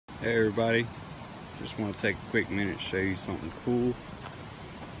Hey everybody, just want to take a quick minute to show you something cool.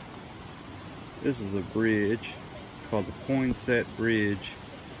 This is a bridge called the Poinsett Bridge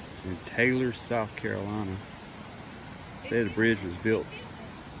in Taylor, South Carolina. They say the bridge was built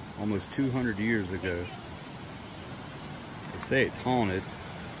almost 200 years ago. They say it's haunted.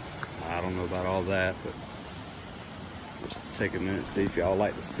 I don't know about all that, but just take a minute and see if y'all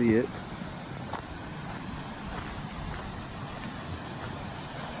like to see it.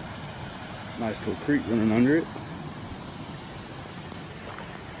 Nice little creek running under it.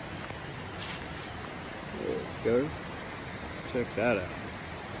 There we go. Check that out.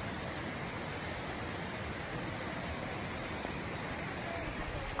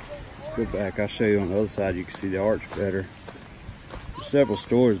 Let's go back. I'll show you on the other side. You can see the arch better. There's several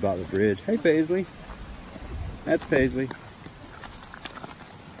stories about the bridge. Hey Paisley. That's Paisley.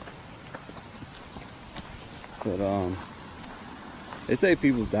 But they say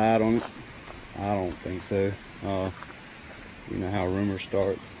people died on it. I don't think so. You know how rumors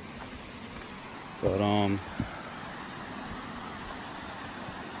start. But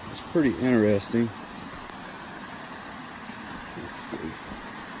it's pretty interesting. Let's see.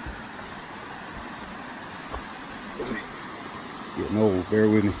 Getting old, bear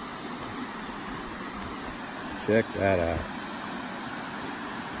with me. Check that out.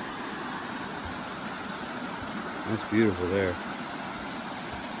 That's beautiful there.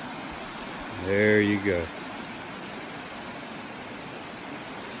 There you go.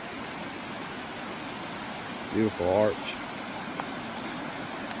 Beautiful arch.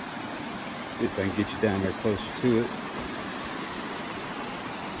 See if I can get you down there closer to it.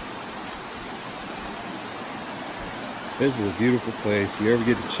 This is a beautiful place. If you ever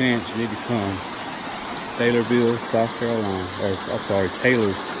get the chance, you need to come. Taylorville, South Carolina. Or, I'm sorry,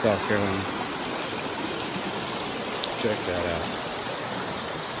 Taylor, South Carolina. Check that out.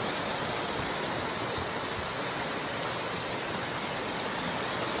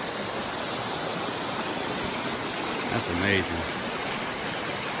 That's amazing.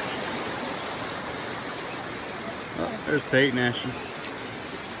 Oh, there's Peyton Ashton.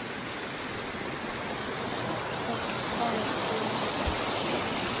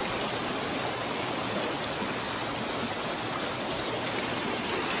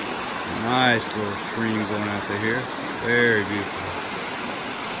 Nice little stream going out there here. Very beautiful.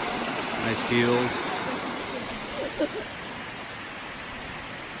 Nice hills.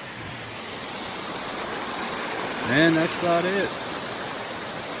 And that's about it.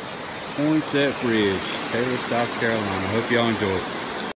 Poinsett Bridge, Taylor, South Carolina. Hope y'all enjoy it.